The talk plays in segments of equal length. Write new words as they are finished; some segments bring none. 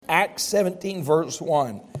Acts 17, verse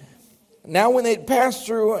 1. Now when they had passed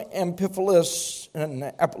through Amphipolis and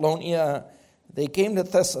Apollonia, they came to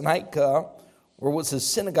Thessalonica, where was the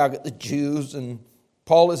synagogue of the Jews, and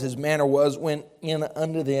Paul, as his manner was, went in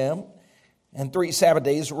unto them, and 3 Sabbath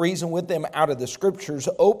days reasoned with them out of the Scriptures,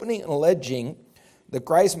 opening and alleging that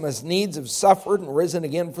Christ must needs have suffered and risen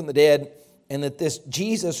again from the dead, and that this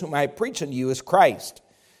Jesus whom I preach unto you is Christ.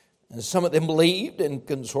 And some of them believed and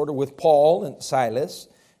consorted with Paul and Silas,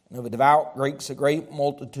 and of the devout Greeks a great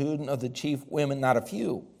multitude, and of the chief women not a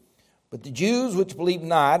few. But the Jews which believed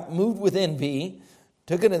not, moved with envy,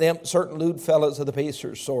 took unto them certain lewd fellows of the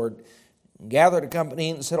Pacers' sword, and gathered a company,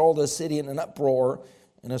 and set all the city in an uproar,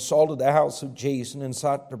 and assaulted the house of Jason, and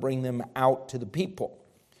sought to bring them out to the people.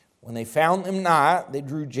 When they found them not, they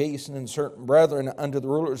drew Jason and certain brethren unto the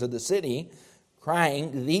rulers of the city,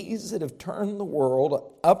 crying, These that have turned the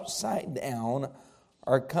world upside down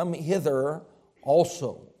are come hither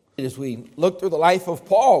also. As we look through the life of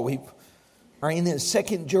Paul, we are in his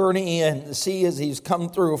second journey, and see as he's come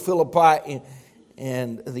through Philippi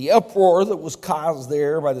and the uproar that was caused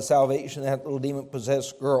there by the salvation of that little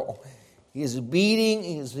demon-possessed girl. He is beating,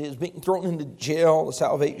 he is being thrown into jail, the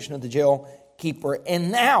salvation of the jail keeper.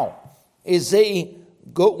 And now, as they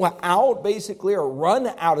go out, basically, or run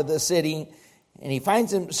out of the city, and he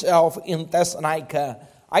finds himself in Thessalonica,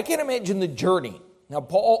 I can't imagine the journey. Now,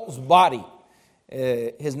 Paul's body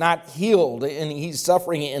has not healed, and he's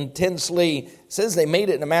suffering intensely. It says they made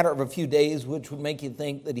it in a matter of a few days, which would make you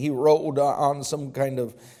think that he rode on some kind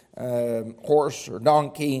of horse or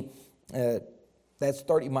donkey. That's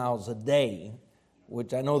 30 miles a day,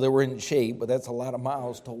 which I know they were in shape, but that's a lot of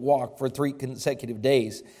miles to walk for 3 consecutive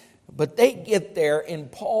days. But they get there,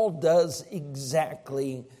 and Paul does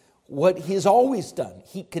exactly what he's always done.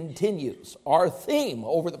 He continues. Our theme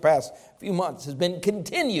over the past few months has been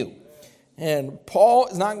continue. And Paul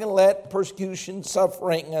is not going to let persecution,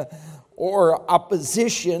 suffering, or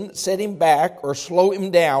opposition set him back or slow him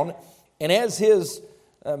down. And as his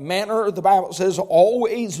manner, the Bible says,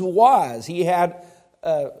 always was, he had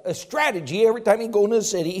a strategy. Every time he'd go into a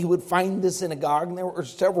city, he would find the synagogue, and there were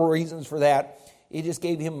several reasons for that. It just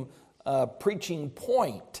gave him a preaching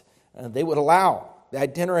point. They would allow the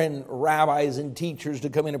itinerant rabbis and teachers to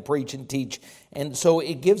come in and preach and teach. And so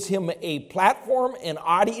it gives him a platform, an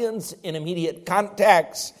audience, an immediate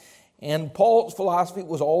context. And Paul's philosophy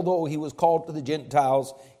was, although he was called to the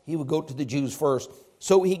Gentiles, he would go to the Jews first.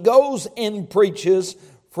 So he goes and preaches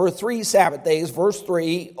for 3 Sabbath days, verse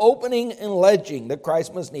 3, opening and alleging that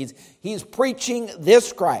Christ must needs. He's preaching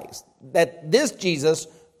this Christ, that this Jesus,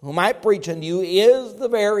 whom I preach unto you, is the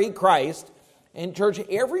very Christ. And church,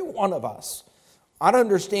 every one of us ought to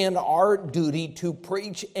understand our duty to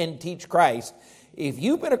preach and teach Christ. If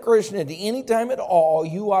you've been a Christian at any time at all,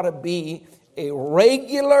 you ought to be a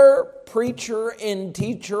regular preacher and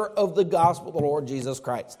teacher of the gospel of the Lord Jesus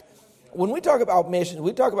Christ. When we talk about missions,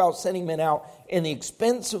 we talk about sending men out and the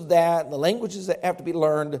expense of that, the languages that have to be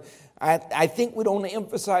learned. I think we don't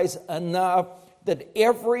emphasize enough that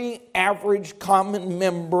every average common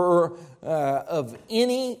member of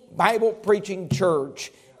any Bible preaching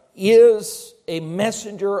church is a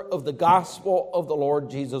messenger of the gospel of the Lord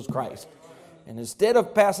Jesus Christ. And instead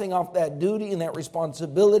of passing off that duty and that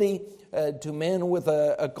responsibility to men with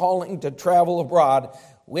a calling to travel abroad,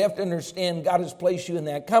 we have to understand God has placed you in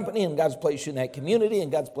that company, and God's placed you in that community,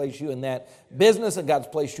 and God's placed you in that business, and God's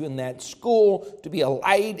placed you in that school to be a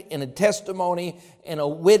light and a testimony and a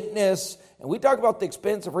witness. And we talk about the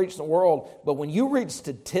expense of reaching the world, but when you read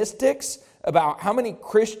statistics about how many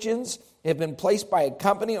Christians have been placed by a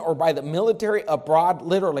company or by the military abroad,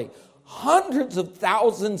 literally hundreds of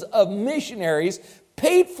thousands of missionaries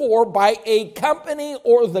paid for by a company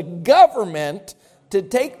or the government to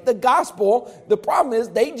take the gospel. The problem is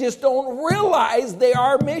they just don't realize they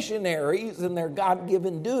are missionaries and their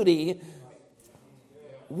God-given duty.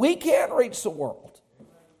 We can't reach the world.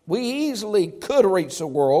 We easily could reach the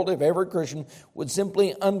world if every Christian would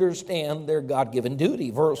simply understand their God-given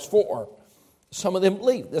duty. Verse 4, some of them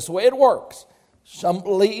believe. This is the way it works. Some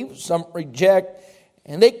believe, some reject,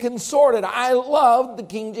 and they consorted. I love the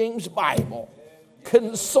King James Bible.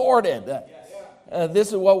 Consorted. This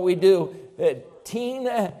is what we do. Teen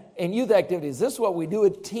and youth activities. This is what we do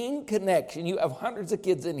at Teen Connection. You have hundreds of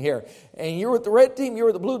kids in here. And you're with the red team, you're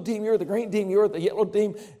with the blue team, you're with the green team, you're with the yellow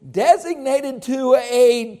team. Designated to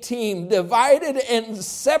a team. Divided and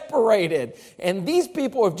separated. And these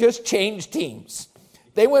people have just changed teams.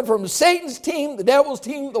 They went from Satan's team, the devil's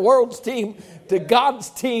team, the world's team, to God's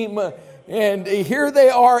team. And here they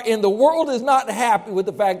are. And the world is not happy with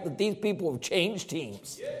the fact that these people have changed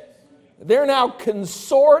teams. They're now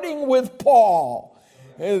consorting with Paul.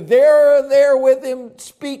 They're there with him,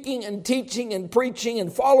 speaking and teaching and preaching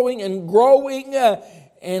and following and growing.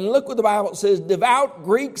 And look what the Bible says, devout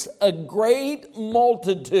Greeks, a great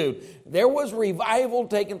multitude. There was revival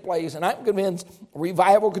taking place, and I'm convinced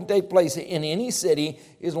revival can take place in any city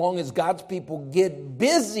as long as God's people get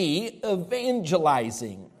busy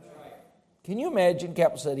evangelizing. Can you imagine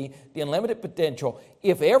Capital City, the unlimited potential,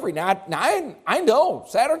 if every night, I know,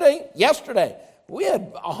 yesterday, we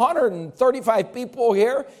had 135 people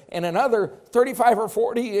here and another 35 or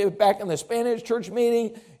 40 back in the Spanish church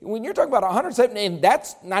meeting. When you're talking about 170, and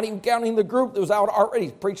that's not even counting the group that was out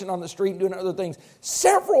already preaching on the street and doing other things.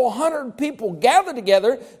 Several hundred people gathered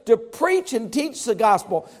together to preach and teach the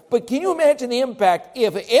gospel. But can you imagine the impact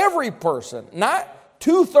if every person, not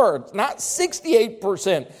 2/3, not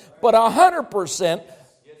 68%, but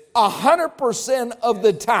 100% of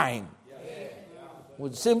the time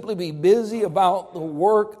would simply be busy about the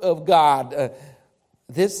work of God.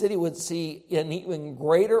 This city would see an even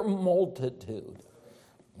greater multitude.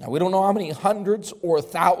 Now, we don't know how many hundreds or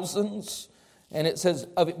thousands, and it says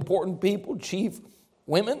of important people, chief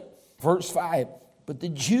women. Verse 5, but the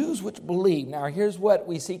Jews which believe. Now, here's what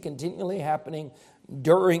we see continually happening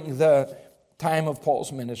during the time of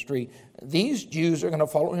Paul's ministry. These Jews are going to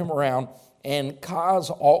follow him around and cause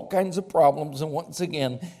all kinds of problems. And once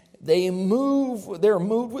again, they're moved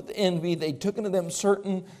with envy. They took into them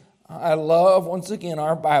certain, I love, once again,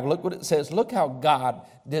 our Bible. Look what it says. Look how God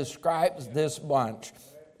describes this bunch.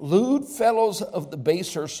 Lewd fellows of the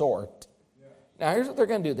baser sort. Now, here's what they're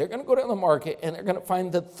going to do. They're going to go down the market and they're going to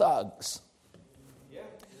find the thugs.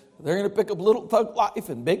 They're going to pick up little thug life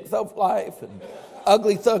and big thug life and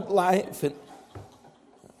ugly thug life and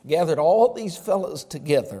gathered all these fellows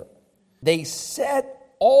together. They set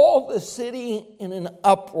all the city in an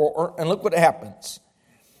uproar, and look what happens.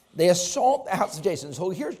 They assault the house of Jason. So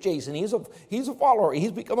here's Jason. He's a follower.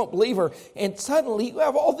 He's become a believer. And suddenly you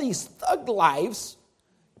have all these thug lives.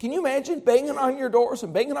 Can you imagine banging on your doors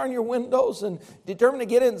and banging on your windows and determined to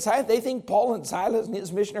get inside? They think Paul and Silas and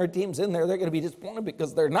his missionary team's in there. They're going to be disappointed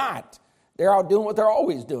because they're not. They're out doing what they're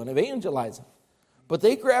always doing, evangelizing. But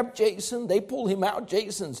they grab Jason. They pull him out.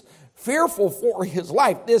 Jason's fearful for his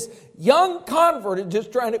life. This young convert is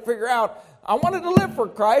just trying to figure out, I wanted to live for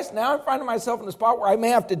Christ. Now I'm finding myself in a spot where I may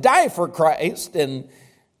have to die for Christ. And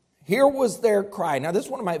here was their cry. Now this is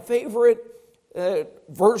one of my favorite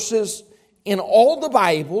verses in all the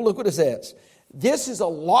Bible. Look what it says. This is a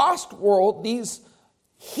lost world. These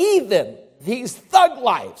heathen, these thug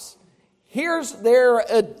lives. Here's their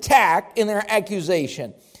attack and their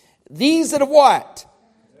accusation. These that have what?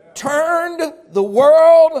 Turned the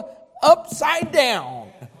world upside down.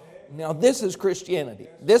 Now, this is Christianity.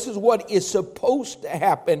 This is what is supposed to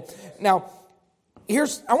happen. Now,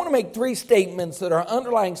 I want to make 3 statements that are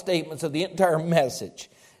underlying statements of the entire message.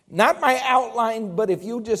 Not my outline, but if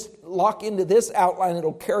you just lock into this outline,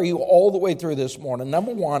 it'll carry you all the way through this morning.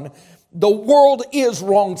 Number 1, the world is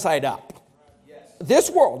wrong side up. This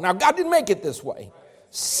world. Now, God didn't make it this way.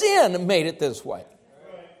 Sin made it this way.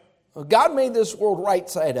 God made this world right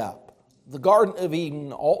side up. The Garden of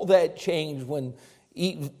Eden, all that changed when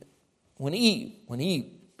Eve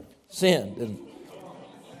sinned and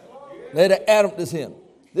led Adam to sin.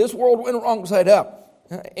 This world went wrong side up.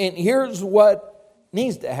 And here's what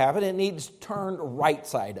needs to happen. It needs turned right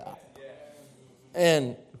side up.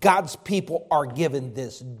 And God's people are given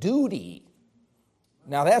this duty.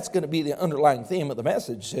 Now that's going to be the underlying theme of the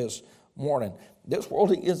message this morning. This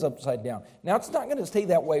world is upside down. Now, it's not going to stay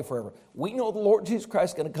that way forever. We know the Lord Jesus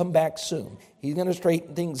Christ is going to come back soon. He's going to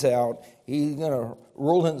straighten things out. He's going to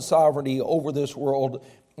rule in sovereignty over this world.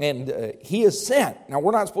 And He is sent. Now,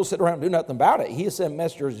 we're not supposed to sit around and do nothing about it. He has sent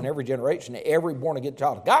messengers in every generation, every born-again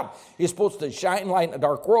child of God. He's supposed to shine light in a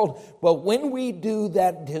dark world. But when we do,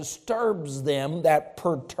 that disturbs them, that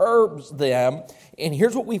perturbs them. And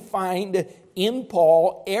here's what we find in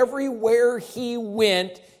Paul. Everywhere he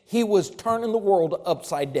went, he was turning the world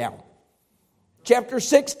upside down. Chapter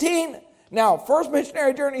 16. Now, first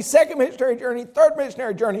missionary journey, second missionary journey, third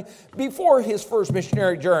missionary journey, before his first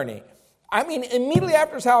missionary journey. I mean, immediately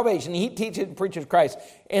after salvation, he teaches and preaches Christ,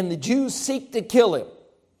 and the Jews seek to kill him.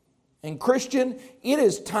 And Christian, it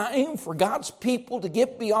is time for God's people to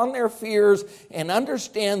get beyond their fears and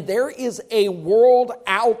understand there is a world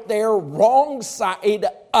out there wrong side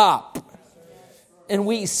up. And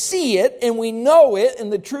we see it and we know it,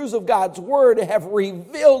 and the truths of God's word have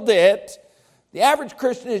revealed it. The average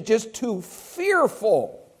Christian is just too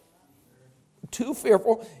fearful. Too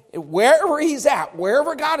fearful. Wherever he's at,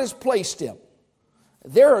 wherever God has placed him,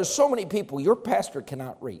 there are so many people your pastor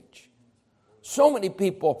cannot reach. So many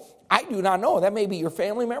people, I do not know. That may be your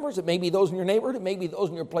family members. It may be those in your neighborhood. It may be those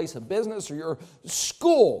in your place of business or your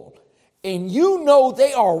school. And you know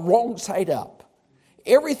they are wrong side up.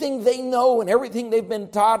 Everything they know and everything they've been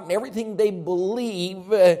taught and everything they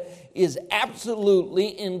believe is absolutely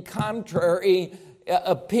in contrary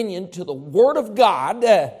opinion to the Word of God.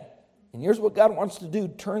 And here's what God wants to do,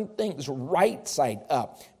 turn things right side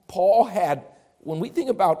up. Paul had, when we think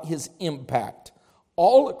about his impact,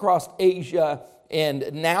 all across Asia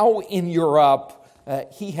and now in Europe,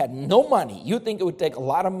 he had no money. You'd think it would take a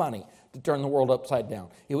lot of money to turn the world upside down.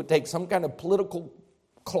 It would take some kind of political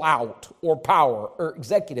clout or power or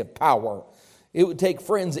executive power. It would take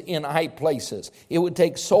friends in high places. It would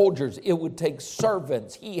take soldiers. It would take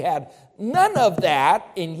servants. He had none of that,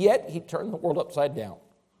 and yet he turned the world upside down.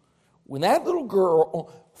 When that little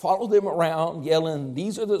girl followed him around yelling,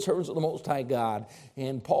 "These are the servants of the Most High God,"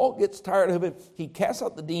 and Paul gets tired of it, he casts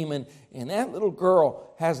out the demon, and that little girl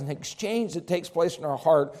has an exchange that takes place in her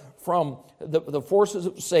heart from the forces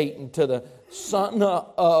of Satan to the Son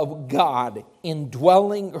of God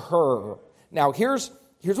indwelling her. Now here's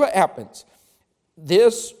what happens.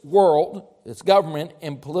 This world, this government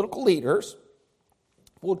and political leaders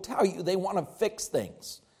will tell you they want to fix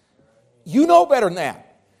things. You know better than that.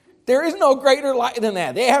 There is no greater lie than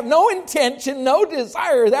that. They have no intention, no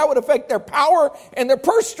desire that would affect their power and their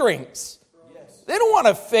purse strings. Yes. They don't want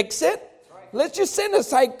to fix it. Let's just send a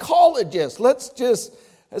psychologist. Let's just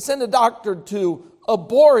send a doctor to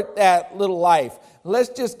abort that little life. Let's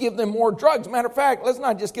just give them more drugs. Matter of fact, let's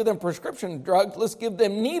not just give them prescription drugs. Let's give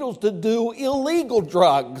them needles to do illegal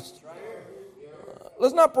drugs.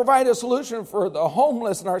 Let's not provide a solution for the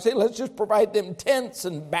homeless in our city. Let's just provide them tents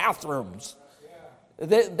and bathrooms.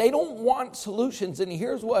 They don't want solutions, and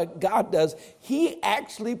here's what God does. He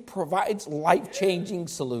actually provides life-changing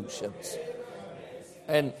solutions.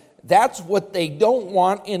 And that's what they don't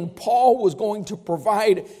want, and Paul was going to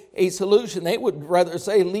provide a solution. They would rather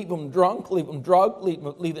say, leave them drunk, leave them drugged,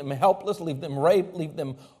 leave them helpless, leave them raped, leave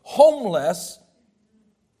them homeless.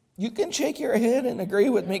 You can shake your head and agree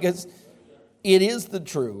with me, because it is the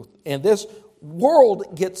truth. And this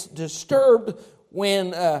world gets disturbed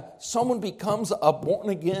when someone becomes a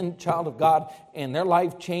born-again child of God and their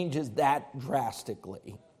life changes that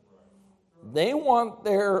drastically. They want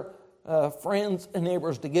their friends and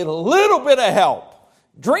neighbors to get a little bit of help.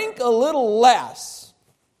 Drink a little less.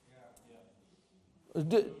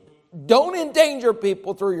 Don't endanger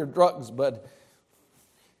people through your drugs, but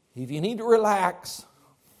if you need to relax,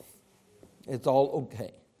 it's all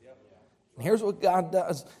okay. And here's what God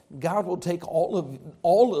does. God will take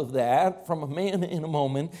all of that from a man in a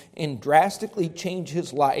moment and drastically change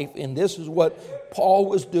his life. And this is what Paul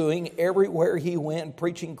was doing everywhere he went,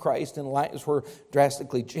 preaching Christ, and lives were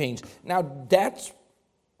drastically changed. Now, that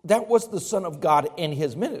was the Son of God in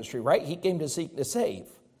his ministry, right? He came to seek to save.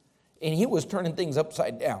 And he was turning things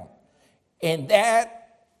upside down. And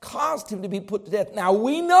that caused him to be put to death. Now,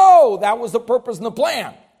 we know that was the purpose and the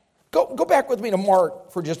plan. Go back with me to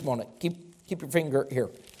Mark for just a moment. Keep your finger here.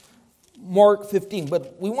 Mark 15.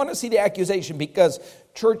 But we want to see the accusation because,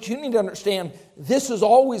 church, you need to understand this has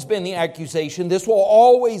always been the accusation. This will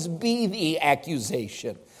always be the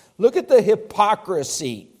accusation. Look at the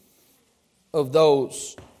hypocrisy of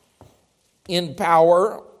those in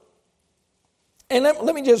power. And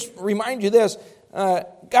let me just remind you this.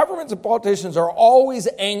 Governments and politicians are always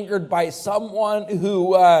angered by someone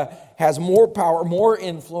who has more power, more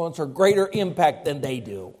influence, or greater impact than they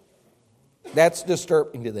do. That's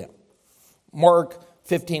disturbing to them. Mark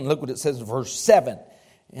 15, look what it says in verse 7.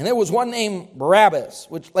 And there was one named Barabbas,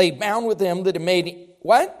 which lay bound with him that had made,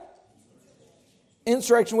 what?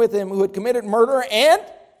 Insurrection with him, who had committed murder. And,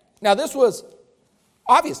 now this was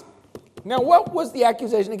obvious. Now what was the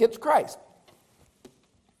accusation against Christ?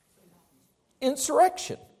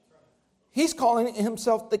 Insurrection. He's calling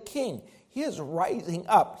himself the king. He is rising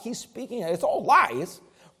up. He's speaking. It's all lies,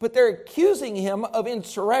 but they're accusing him of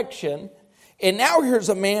insurrection. And now here's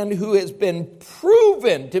a man who has been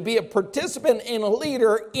proven to be a participant and a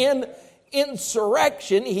leader in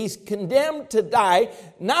insurrection. He's condemned to die.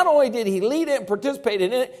 Not only did he lead it and participate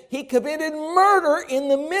in it, he committed murder in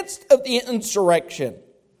the midst of the insurrection.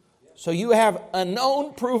 So you have a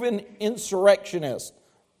known, proven insurrectionist,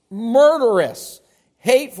 murderous,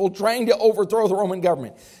 hateful, trying to overthrow the Roman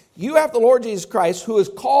government. You have the Lord Jesus Christ, who is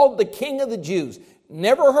called the King of the Jews.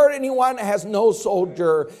 Never hurt anyone, has no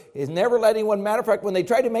soldier, has never let anyone. Matter of fact, when they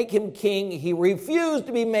tried to make him king, he refused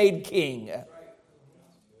to be made king.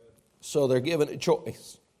 So they're given a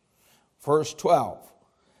choice. Verse 12.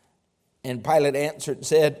 And Pilate answered and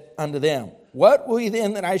said unto them, What will ye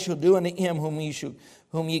then that I shall do unto him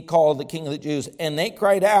whom ye call the King of the Jews? And they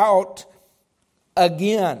cried out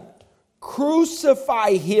again,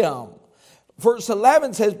 Crucify him. Verse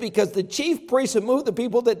 11 says, Because the chief priests have moved the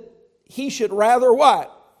people that he should rather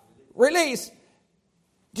what? Release.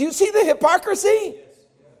 Do you see the hypocrisy?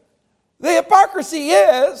 The hypocrisy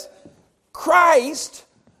is Christ,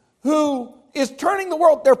 who is turning the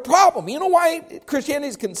world, their problem. You know why Christianity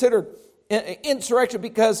is considered insurrection?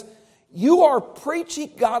 Because you are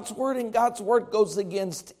preaching God's word, and God's word goes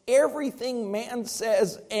against everything man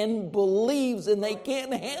says and believes, and they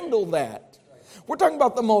can't handle that. We're talking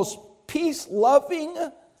about the most peace-loving,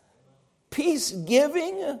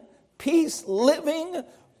 peace-giving, peace-living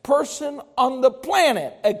person on the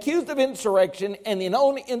planet, accused of insurrection, and the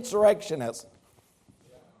known insurrectionist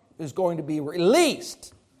is going to be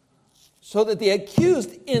released so that the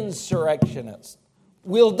accused insurrectionist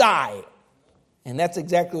will die. And that's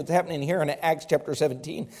exactly what's happening here in Acts chapter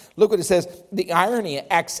 17. Look what it says. The irony of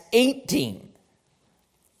Acts 18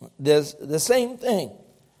 does the same thing.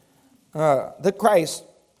 The Christ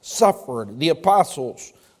suffered. The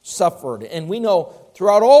apostles suffered. And we know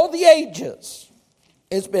throughout all the ages,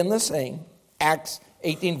 it's been the same. Acts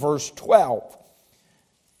 18 verse 12.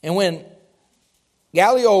 And when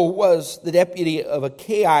Gallio was the deputy of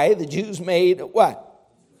Achaia, the Jews made what?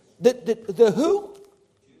 The who?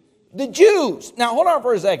 The Jews. Now, hold on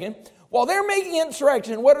for a second. While they're making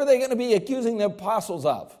insurrection, what are they going to be accusing the apostles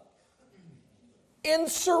of?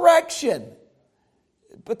 Insurrection.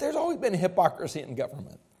 But there's always been hypocrisy in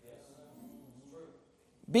government.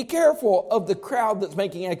 Be careful of the crowd that's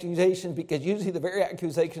making accusations, because usually the very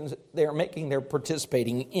accusations they're making, they're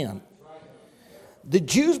participating in. The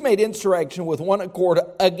Jews made insurrection with one accord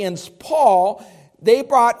against Paul. They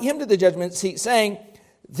brought him to the judgment seat, saying,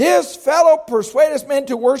 This fellow persuadeth men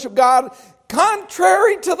to worship God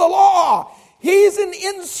contrary to the law. He's an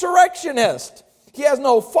insurrectionist. He has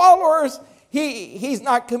no followers. He's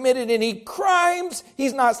not committed any crimes.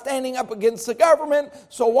 He's not standing up against the government.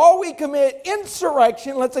 So while we commit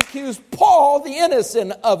insurrection, let's accuse Paul, the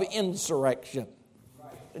innocent, of insurrection.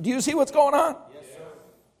 Do you see what's going on? Yes, sir.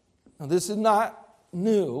 Now, this is not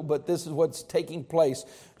new, but this is what's taking place.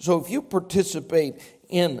 So if you participate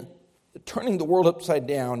in turning the world upside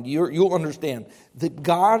down, you'll understand that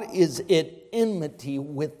God is at enmity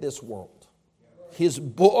with this world. His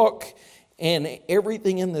book and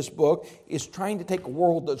everything in this book is trying to take a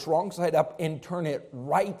world that's wrong side up and turn it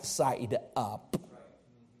right side up.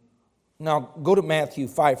 Now, go to Matthew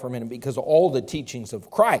 5 for a minute, because all the teachings of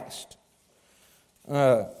Christ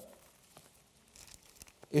is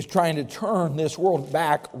trying to turn this world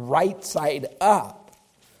back right side up.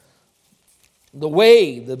 The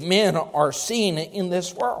way the men are seen in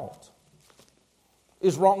this world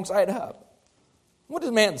is wrong side up. What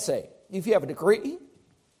does man say? If you have a degree,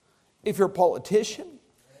 if you're a politician,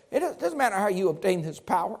 it doesn't matter how you obtain this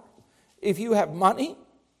power. If you have money.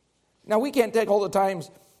 Now, we can't take all the times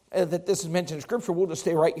that this is mentioned in Scripture. We'll just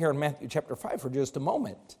stay right here in Matthew chapter 5 for just a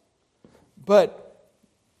moment. But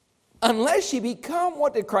unless you become,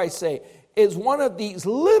 what did Christ say, is one of these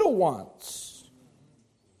little ones,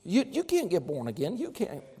 you can't get born again. You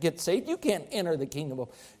can't get saved. You can't enter the kingdom of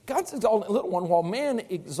God's exalted little one, while man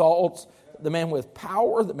exalts the man with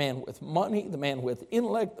power, the man with money, the man with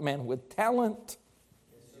intellect, the man with talent.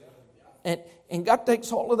 And God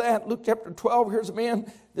takes all of that. Luke chapter 12, here's a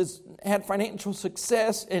man that's had financial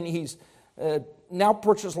success, and he's now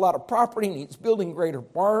purchased a lot of property, and he's building greater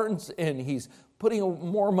barns, and he's putting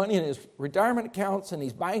more money in his retirement accounts, and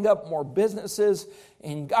he's buying up more businesses.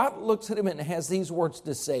 And God looks at him and has these words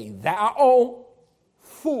to say, Thou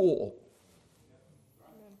fool.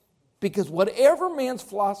 Because whatever man's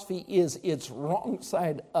philosophy is, it's wrong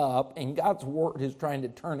side up, and God's word is trying to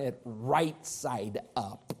turn it right side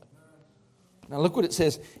up. Now look what it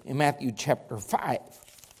says in Matthew chapter 5,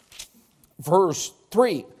 verse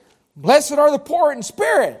 3. Blessed are the poor in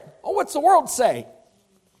spirit. Oh, what's the world say?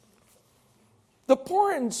 The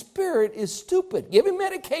poor in spirit is stupid. Give him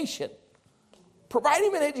medication. Provide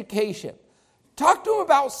him an education. Talk to him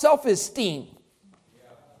about self-esteem.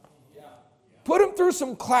 Put him through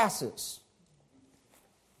some classes.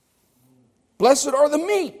 Blessed are the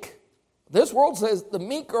meek. This world says the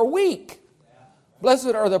meek are weak.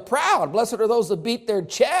 Blessed are the proud. Blessed are those that beat their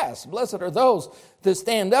chest. Blessed are those that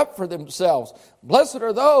stand up for themselves. Blessed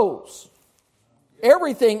are those.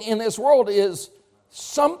 Everything in this world is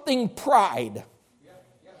something pride.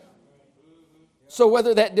 So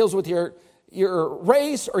whether that deals with your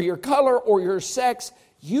race or your color or your sex,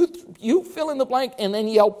 you fill in the blank and then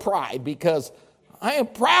yell pride, because I am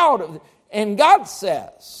proud of it. And God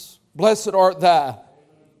says, Blessed are the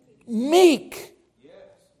meek.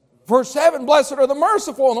 Verse 7, blessed are the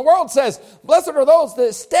merciful. And the world says, blessed are those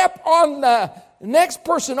that step on the next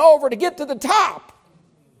person over to get to the top.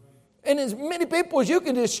 And as many people as you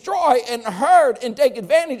can destroy and hurt and take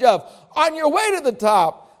advantage of on your way to the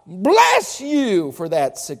top, bless you for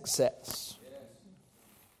that success.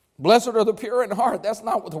 Blessed are the pure in heart. That's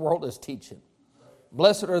not what the world is teaching.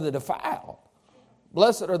 Blessed are the defiled.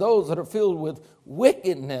 Blessed are those that are filled with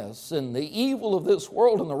wickedness and the evil of this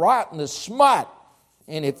world and the rot and the smut.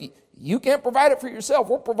 And if you can't provide it for yourself,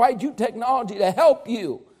 we'll provide you technology to help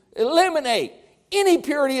you eliminate any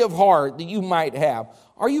purity of heart that you might have.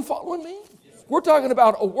 Are you following me? We're talking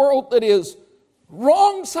about a world that is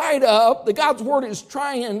wrong side up. The God's Word is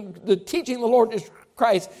trying, the teaching of the Lord Jesus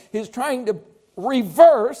Christ is trying to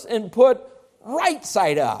reverse and put right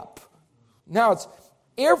side up. Now it's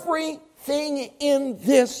everything in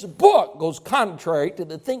this book goes contrary to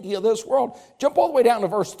the thinking of this world. Jump all the way down to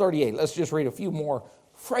verse 38. Let's just read a few more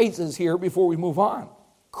phrases here before we move on.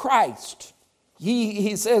 Christ.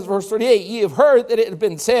 He says, verse 38, ye have heard that it had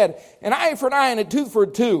been said, an eye for an eye and a tooth for a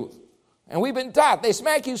tooth. And we've been taught, they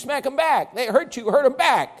smack you, smack them back. They hurt you, hurt them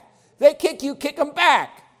back. They kick you, kick them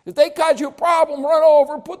back. If they cause you a problem, run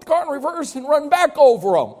over, put the car in reverse and run back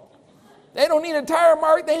over them. They don't need a tire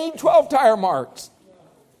mark, they need 12 tire marks.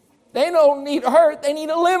 They don't need hurt, they need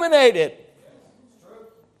eliminated.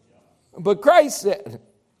 But Christ said,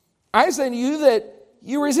 I say to you that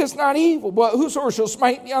you resist not evil, but whosoever shall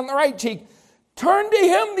smite thee on the right cheek, turn to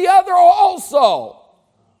him the other also.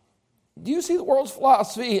 Do you see the world's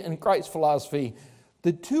philosophy and Christ's philosophy?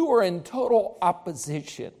 The two are in total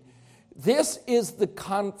opposition. This is the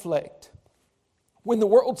conflict. When the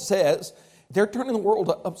world says they're turning the world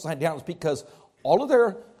upside down, it's because all of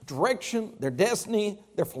their direction, their destiny,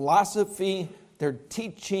 their philosophy, their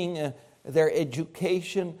teaching, their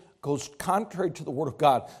education goes contrary to the Word of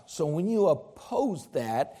God. So when you oppose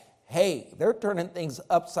that, hey, they're turning things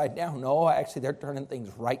upside down. No, actually, they're turning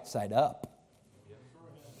things right side up.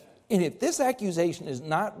 And if this accusation is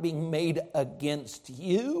not being made against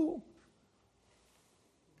you,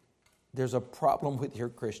 there's a problem with your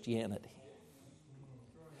Christianity.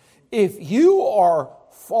 If you are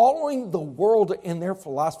following the world in their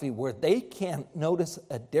philosophy where they can't notice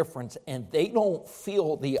a difference and they don't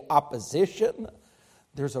feel the opposition,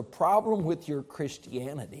 there's a problem with your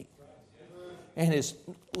Christianity. And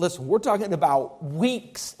listen, we're talking about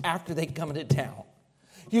weeks after they come into town.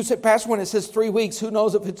 You said, Pastor, when it says 3 weeks, who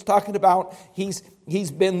knows if it's talking about he's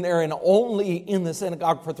been there and only in the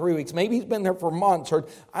synagogue for 3 weeks. Maybe he's been there for months. Or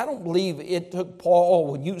I don't believe it took Paul,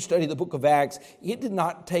 when you study the book of Acts, it did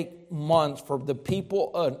not take months for the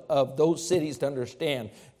people of those cities to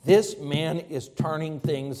understand this man is turning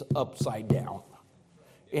things upside down.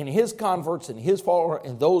 And his converts and his followers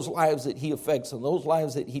and those lives that he affects and those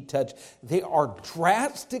lives that he touched, they are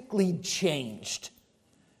drastically changed.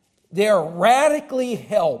 They are radically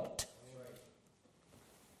helped.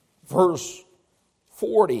 Verse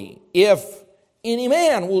 40, if any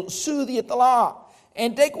man will sue thee at the law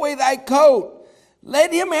and take away thy coat,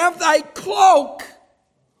 let him have thy cloak.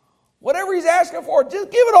 Whatever he's asking for, just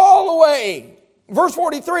give it all away. Verse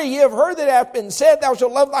 43, ye have heard that it hath been said, thou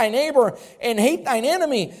shalt love thy neighbor and hate thine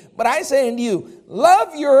enemy. But I say unto you,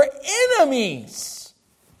 love your enemies.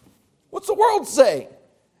 What's the world say?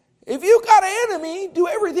 If you've got an enemy, do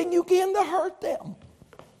everything you can to hurt them.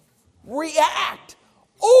 React.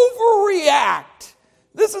 Overreact.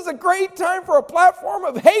 This is a great time for a platform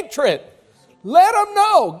of hatred. Let them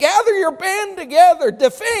know. Gather your band together.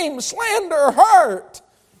 Defame, slander, hurt.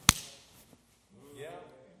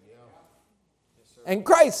 And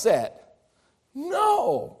Christ said,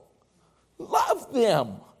 no. Love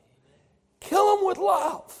them. Kill them with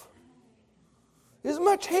love. As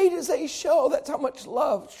much hate as they show, that's how much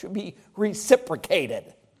love should be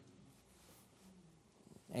reciprocated.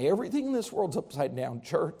 Everything in this world's upside down,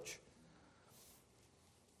 church.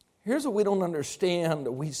 Here's what we don't understand.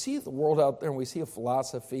 We see the world out there and we see a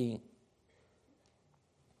philosophy.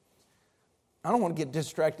 I don't want to get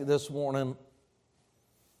distracted this morning.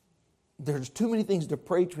 There's too many things to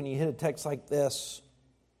preach when you hit a text like this.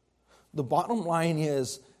 The bottom line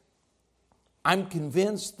is, I'm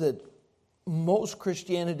convinced that most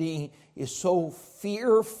Christianity is so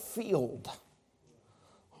fear-filled.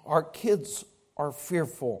 Our kids are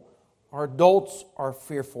fearful. Our adults are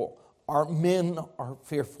fearful. Our men are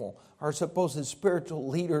fearful. Our supposed spiritual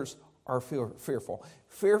leaders are fearful.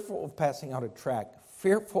 Fearful of passing out a tract.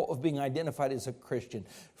 Fearful of being identified as a Christian.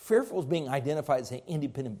 Fearful of being identified as an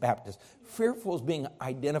independent Baptist. Fearful of being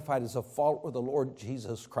identified as a follower of the Lord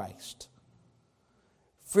Jesus Christ.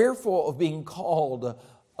 Fearful of being called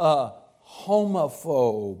a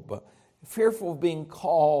homophobe, fearful of being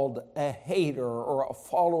called a hater or a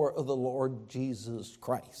follower of the Lord Jesus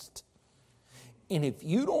Christ. And if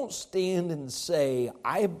you don't stand and say,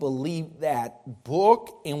 I believe that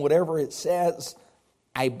book and whatever it says,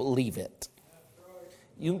 I believe it.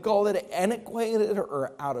 You can call it antiquated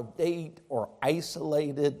or out of date or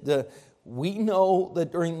isolated. We know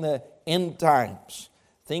that during the end times,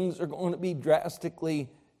 things are going to be drastically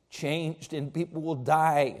changed and people will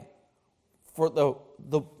die for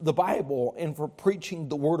the Bible and for preaching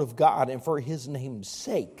the Word of God and for His name's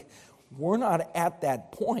sake. We're not at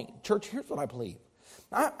that point. Church, here's what I believe.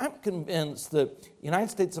 I'm convinced that the United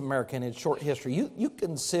States of America in its short history, you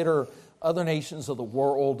consider other nations of the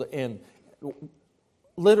world and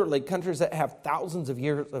literally countries that have thousands of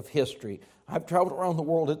years of history. I've traveled around the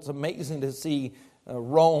world. It's amazing to see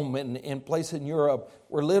Rome and places in Europe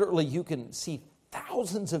where literally you can see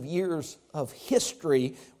thousands of years of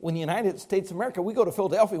history. When the United States of America, we go to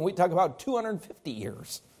Philadelphia and we talk about 250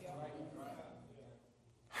 years.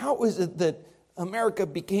 How is it that America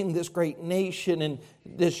became this great nation in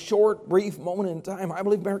this short, brief moment in time? I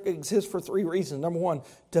believe America exists for three reasons. Number one,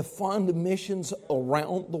 to fund missions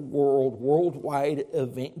around the world, worldwide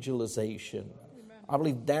evangelization. I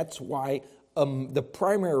believe that's why the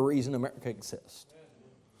primary reason America exists.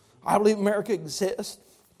 I believe America exists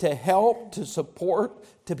to help, to support,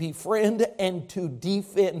 to befriend, and to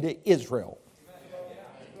defend Israel.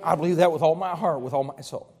 I believe that with all my heart, with all my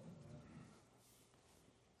soul.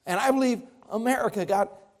 And I believe America, God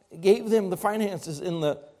gave them the finances and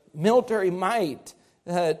the military might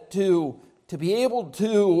to be able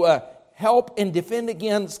to help and defend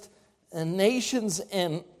against nations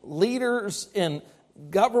and leaders and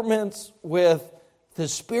governments with the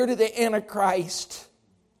spirit of the Antichrist.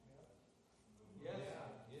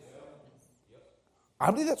 I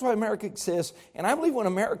believe that's why America exists. And I believe when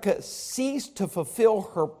America ceases to fulfill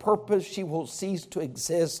her purpose, she will cease to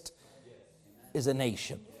exist as a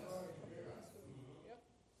nation.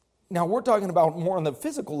 Now, we're talking about more on the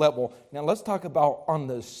physical level. Now, let's talk about on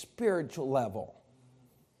the spiritual level.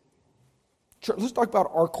 Sure, let's talk about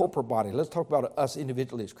our corporate body. Let's talk about us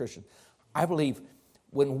individually as Christians. I believe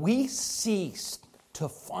when we cease to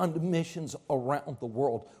fund missions around the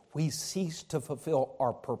world, we cease to fulfill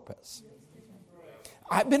our purpose.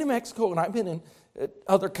 I've been in Mexico and I've been in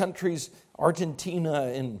other countries, Argentina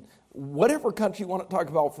and whatever country you want to talk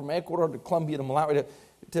about, from Ecuador to Colombia to Malawi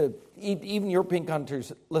to even European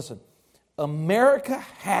countries. Listen, America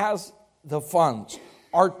has the funds.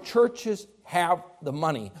 Our churches have the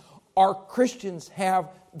money. Our Christians have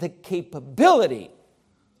the capability.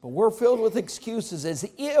 But we're filled with excuses as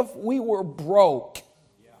if we were broke.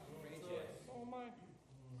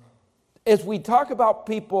 As we talk about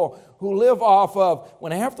people who live off of,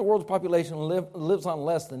 when half the world's population lives on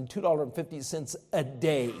less than $2.50 a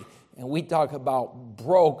day, and we talk about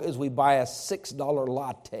broke as we buy a $6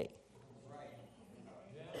 latte.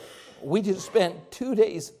 We just spent 2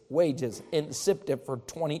 days' wages and sipped it for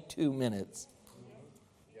 22 minutes.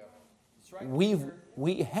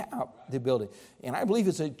 We have the ability. And I believe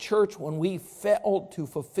as a church, when we fail to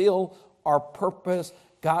fulfill our purpose,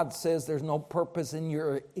 God says there's no purpose in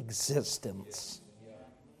your existence.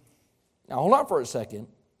 Now, hold on for a second.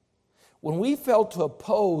 When we fail to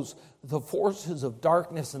oppose the forces of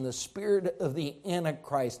darkness and the spirit of the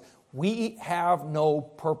Antichrist, we have no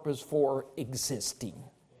purpose for existing.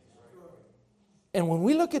 And when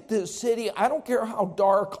we look at this city, I don't care how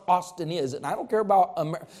dark Austin is, and I don't care about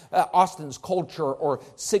Austin's culture or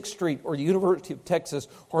 6th Street or the University of Texas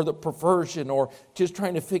or the perversion or just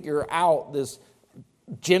trying to figure out this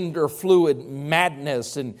gender fluid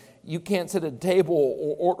madness, and you can't sit at a table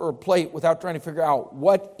or order a plate without trying to figure out,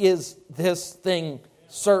 what is this thing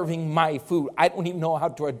serving my food? I don't even know how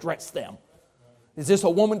to address them. Is this a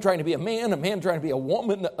woman trying to be a man trying to be a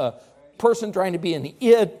woman, a person trying to be an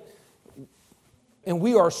it? And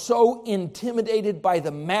we are so intimidated by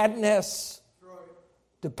the madness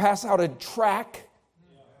to pass out a tract.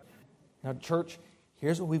 Now, church,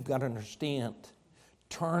 here's what we've got to understand.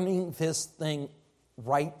 Turning this thing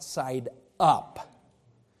right side up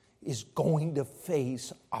is going to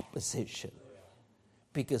face opposition.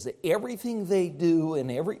 Because everything they do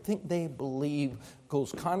and everything they believe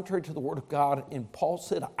goes contrary to the Word of God. And Paul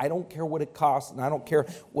said, I don't care what it costs and I don't care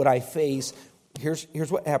what I face.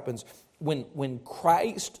 Here's what happens. When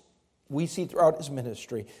Christ, we see throughout His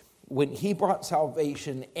ministry, when He brought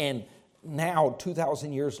salvation, and now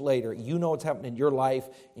 2,000 years later, you know what's happened in your life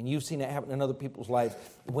and you've seen it happen in other people's lives.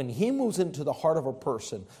 When He moves into the heart of a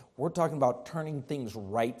person, we're talking about turning things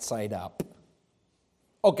right side up.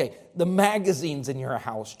 Okay, the magazines in your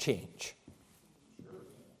house change.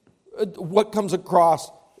 what comes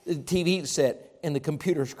across the TV set and the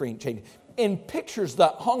computer screen changes. And pictures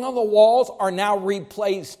that hung on the walls are now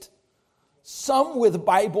replaced, some with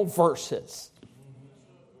Bible verses.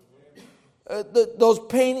 Those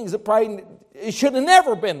paintings that probably should have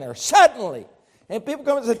never been there, suddenly. And people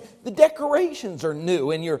come and say, the decorations are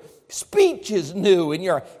new, and your speech is new, and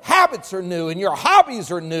your habits are new, and your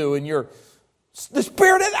hobbies are new, and the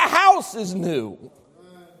spirit of the house is new.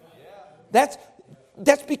 That's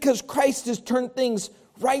because Christ has turned things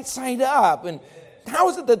right side up. And how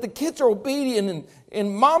is it that the kids are obedient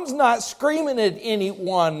and mom's not screaming at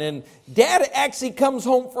anyone and dad actually comes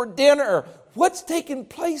home for dinner? What's taking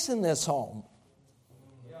place in this home?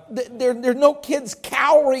 There's no kids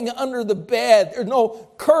cowering under the bed. There's no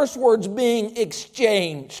curse words being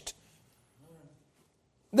exchanged.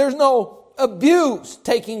 There's no abuse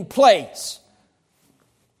taking place.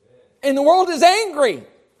 And the world is angry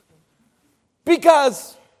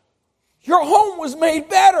because your home was made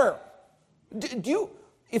better.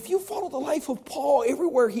 If you follow the life of Paul,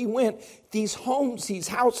 everywhere he went, these homes, these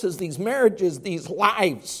houses, these marriages, these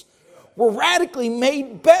lives were radically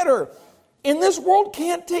made better. And this world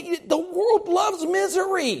can't take it. The world loves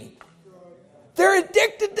misery. They're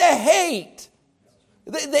addicted to hate.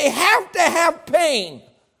 They have to have pain.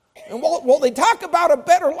 And while they talk about a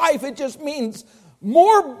better life, it just means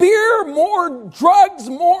more beer, more drugs,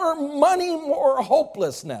 more money, more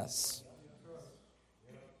hopelessness.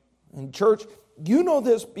 And church, you know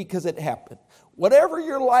this because it happened. Whatever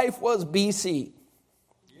your life was BC,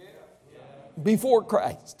 before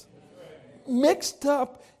Christ, mixed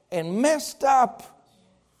up and messed up.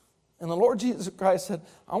 And the Lord Jesus Christ said,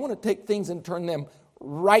 I want to take things and turn them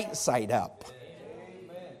right side up.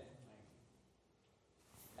 Amen.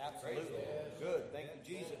 Absolutely. Good. Thank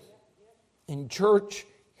you, Jesus. In church,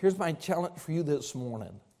 here's my challenge for you this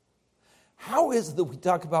morning. How is it that we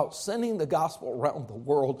talk about sending the gospel around the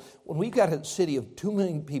world when we've got a city of 2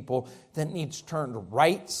 million people that needs turned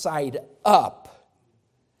right side up?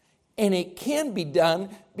 And it can be done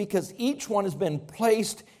because each one has been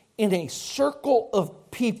placed in a circle of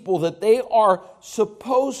people that they are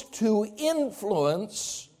supposed to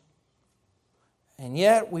influence. And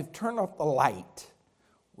yet we've turned off the light.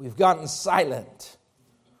 We've gotten silent.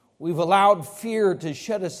 We've allowed fear to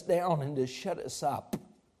shut us down and to shut us up.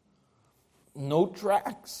 No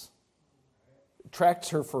tracts.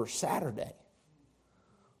 Tracts are for Saturday.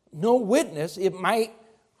 No witness. It might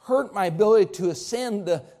hurt my ability to ascend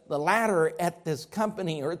the ladder at this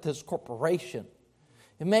company or at this corporation.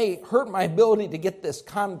 It may hurt my ability to get this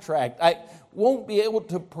contract. I won't be able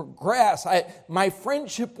to progress. My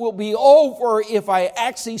friendship will be over if I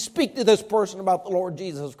actually speak to this person about the Lord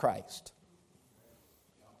Jesus Christ.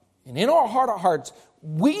 And in our heart of hearts,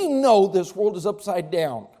 we know this world is upside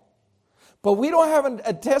down. But we don't have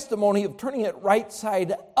a testimony of turning it right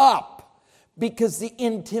side up because the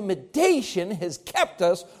intimidation has kept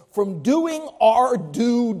us from doing our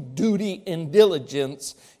due duty and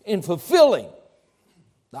diligence in fulfilling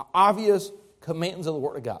the obvious commands of the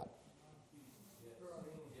Word of God.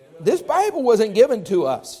 This Bible wasn't given to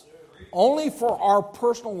us only for our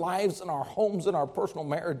personal lives and our homes and our personal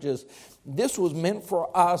marriages. This was meant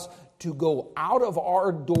for us to go out of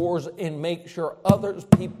our doors and make sure other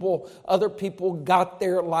people got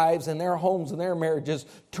their lives and their homes and their marriages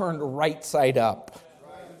turned right side up.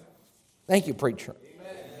 Thank you, preacher.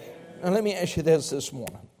 Now let me ask you this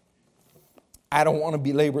morning. I don't want to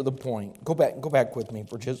belabor the point. Go back with me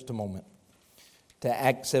for just a moment to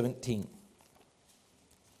Acts 17.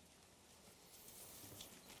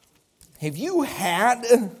 Have you had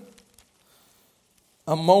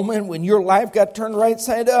a moment when your life got turned right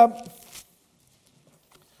side up?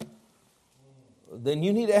 Then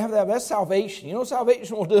you need to have that. That's salvation. You know what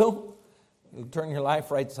salvation will do? It'll turn your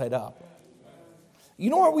life right side up.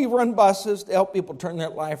 You know why we run buses? To help people turn their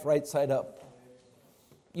life right side up.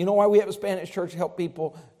 You know why we have a Spanish church to help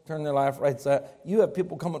people turn their life right side up? You have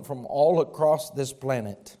people coming from all across this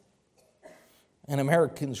planet. And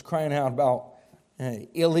Americans crying out about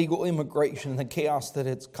illegal immigration and the chaos that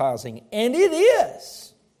it's causing. And it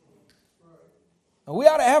is. We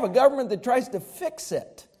ought to have a government that tries to fix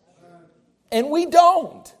it. And we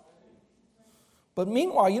don't. But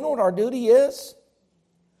meanwhile, you know what our duty is?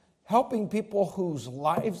 Helping people whose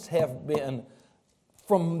lives have been,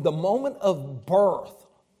 from the moment of birth,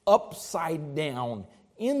 upside down,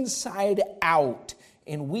 inside out.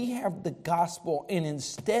 And we have the gospel, and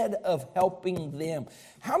instead of helping them,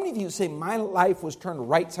 how many of you say, my life was turned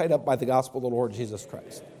right side up by the gospel of the Lord Jesus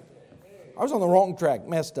Christ? I was on the wrong track,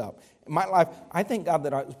 messed up. In my life, I thank God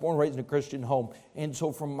that I was born and raised in a Christian home. And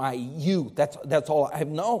so from my youth, that's all I've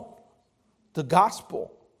known. The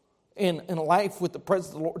gospel. in a life with the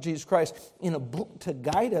presence of the Lord Jesus Christ, in a book to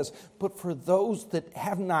guide us. But for those that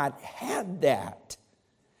have not had that,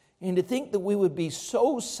 and to think that we would be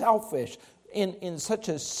so selfish in such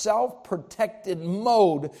a self-protected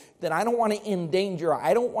mode that I don't want to endanger,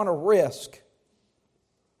 I don't want to risk.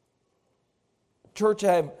 Church,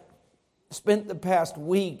 I've spent the past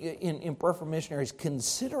week in prayer for missionaries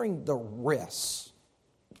considering the risks.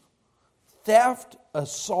 Theft,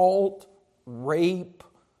 assault, rape,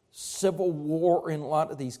 civil war in a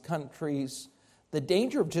lot of these countries, the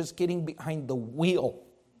danger of just getting behind the wheel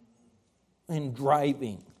and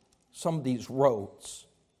driving some of these roads.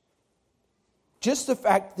 Just the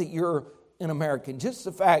fact that you're an American, just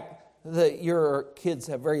the fact that your kids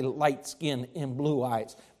have very light skin and blue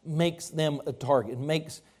eyes makes them a target,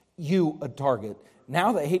 makes you a target.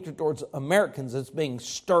 Now the hatred towards Americans is being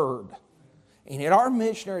stirred. And yet our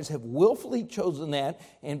missionaries have willfully chosen that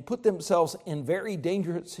and put themselves in very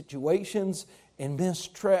dangerous situations. And Miss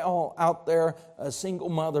Trail out there, a single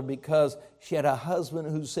mother, because she had a husband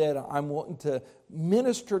who said, I'm willing to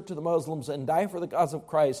minister to the Muslims and die for the cause of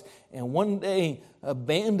Christ. And one day, a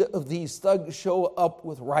band of these thugs show up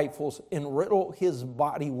with rifles and riddle his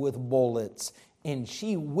body with bullets. And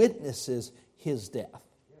she witnesses his death.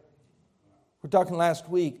 We're talking last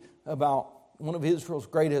week about one of Israel's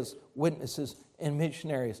greatest witnesses and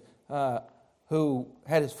missionaries who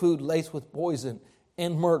had his food laced with poison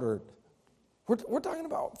and murdered. We're talking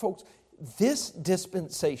about, folks, this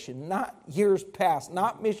dispensation, not years past,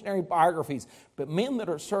 not missionary biographies, but men that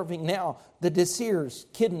are serving now. The Desirs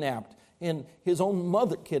kidnapped and his own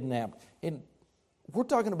mother kidnapped. And we're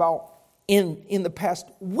talking about in the past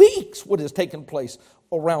weeks what has taken place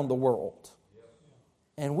around the world.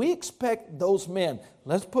 And we expect those men,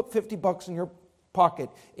 let's put $50 in your pocket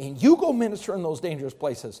and you go minister in those dangerous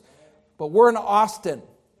places. But we're in Austin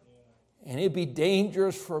and it'd be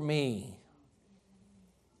dangerous for me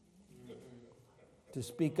to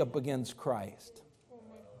speak up against Christ.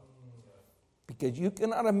 Because you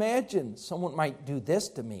cannot imagine someone might do this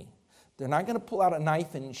to me. They're not going to pull out a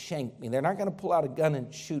knife and shank me. They're not going to pull out a gun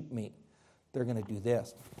and shoot me. They're going to do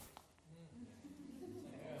this.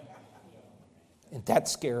 And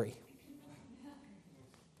that's scary.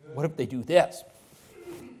 What if they do this?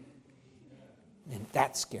 And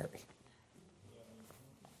that's scary.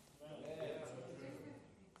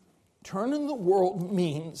 Turning the world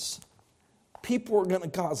means people are going to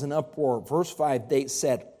cause an uproar. Verse 5, they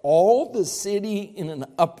said, all the city in an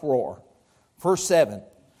uproar. Verse 7,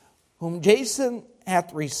 whom Jason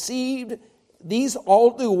hath received, these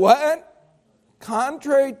all do what?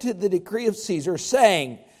 Contrary to the decree of Caesar,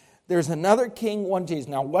 saying, there's another king, one Jesus.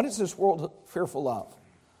 Now, what is this world fearful of?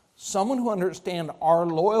 Someone who understands our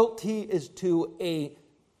loyalty is to a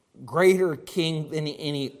greater king than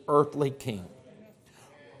any earthly king.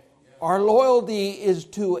 Our loyalty is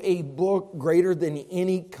to a book greater than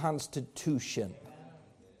any constitution.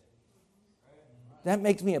 That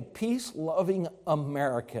makes me a peace-loving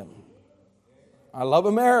American. I love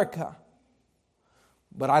America.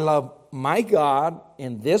 But I love my God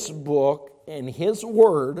and this book and His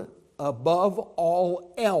Word above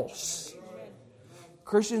all else.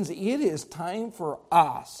 Christians, it is time for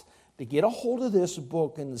us to get a hold of this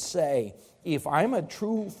book and say, if I'm a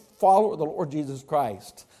true follower of the Lord Jesus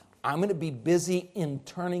Christ, I'm going to be busy in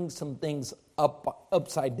turning some things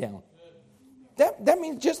upside down. That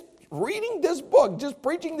means just reading this book, just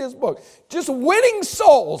preaching this book, just winning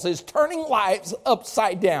souls is turning lives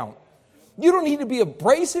upside down. You don't need to be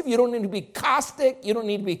abrasive. You don't need to be caustic. You don't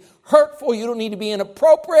need to be hurtful. You don't need to be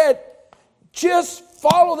inappropriate. Just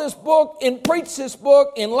follow this book and preach this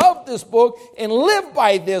book and love this book and live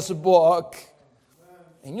by this book.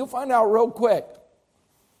 And you'll find out real quick.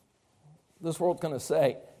 This world's going to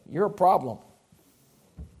say, you're a problem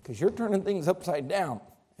because you're turning things upside down.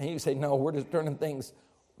 And you say, no, we're just turning things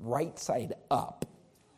right side up.